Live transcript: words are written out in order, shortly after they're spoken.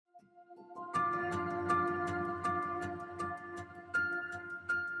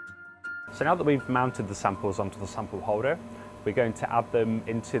So now that we've mounted the samples onto the sample holder, we're going to add them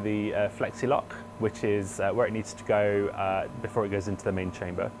into the Flexi lock, which is where it needs to go before it goes into the main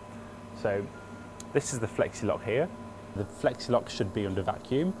chamber. So this is the Flexi lock here. The Flexi lock should be under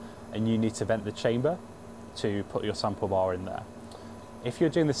vacuum, and you need to vent the chamber to put your sample bar in there. If you're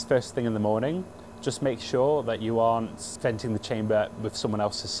doing this first thing in the morning, just make sure that you aren't venting the chamber with someone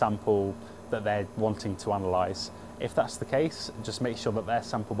else's sample that they're wanting to analyse. If that's the case, just make sure that their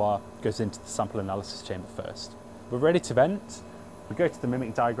sample bar goes into the sample analysis chamber first. We're ready to vent. We go to the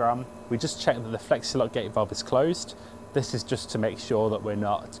mimic diagram. We just check that the Flexi lock gate valve is closed. This is just to make sure that we're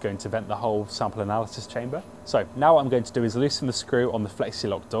not going to vent the whole sample analysis chamber. So now what I'm going to do is loosen the screw on the Flexi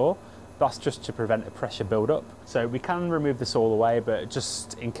lock door. That's just to prevent a pressure build-up. So we can remove this all the way, but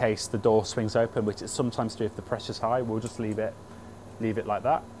just in case the door swings open, which it sometimes do if the pressure's high, we'll just leave it like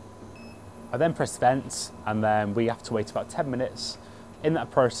that. I then press vent, and then we have to wait about 10 minutes. In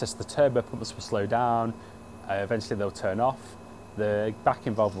that process, the turbo pumps will slow down, eventually they'll turn off, the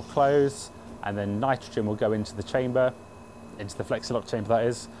backing valve will close, and then nitrogen will go into the chamber, into the Flexi lock chamber that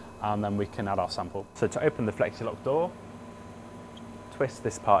is, and then we can add our sample. So to open the Flexi lock door, twist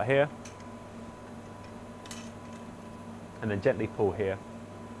this part here, and then gently pull here.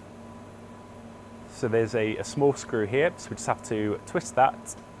 So there's a small screw here, so we just have to twist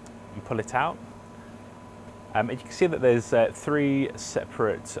that and pull it out. And you can see that there's 3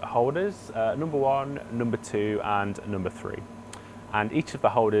 separate holders, number 1, number 2 and number 3. And each of the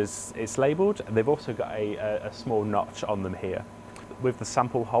holders is labelled, and they've also got a small notch on them here. With the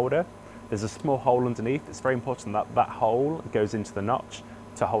sample holder, there's a small hole underneath. It's very important that that hole goes into the notch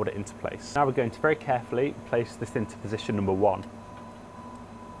to hold it into place. Now we're going to very carefully place this into position number 1.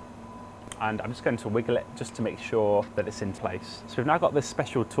 And I'm just going to wiggle it just to make sure that it's in place. So we've now got this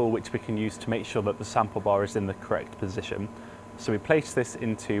special tool which we can use to make sure that the sample bar is in the correct position. So we place this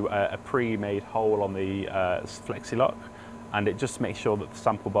into a pre-made hole on the Flexi lock, and it just makes sure that the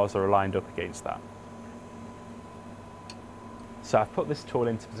sample bars are aligned up against that. So I've put this tool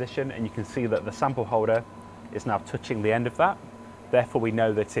into position, and you can see that the sample holder is now touching the end of that. Therefore we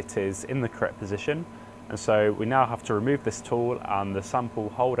know that it is in the correct position. And so we now have to remove this tool, and the sample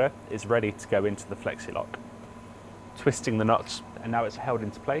holder is ready to go into the Flexi lock. Twisting the notch, and now it's held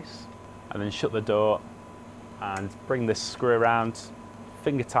into place. And then shut the door and bring this screw around,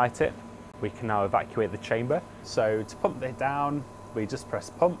 finger tight it. We can now evacuate the chamber. So to pump it down, we just press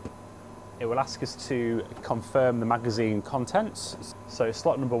pump. It will ask us to confirm the magazine contents. So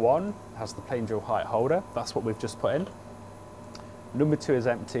slot number 1 has the plain drill height holder. That's what we've just put in. Number 2 is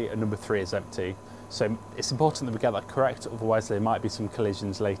empty, and number 3 is empty. So it's important that we get that correct, otherwise there might be some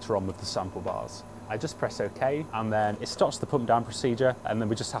collisions later on with the sample bars. I just press OK, and then it starts the pump down procedure, and then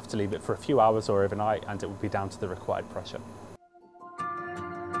we just have to leave it for a few hours or overnight, and it will be down to the required pressure.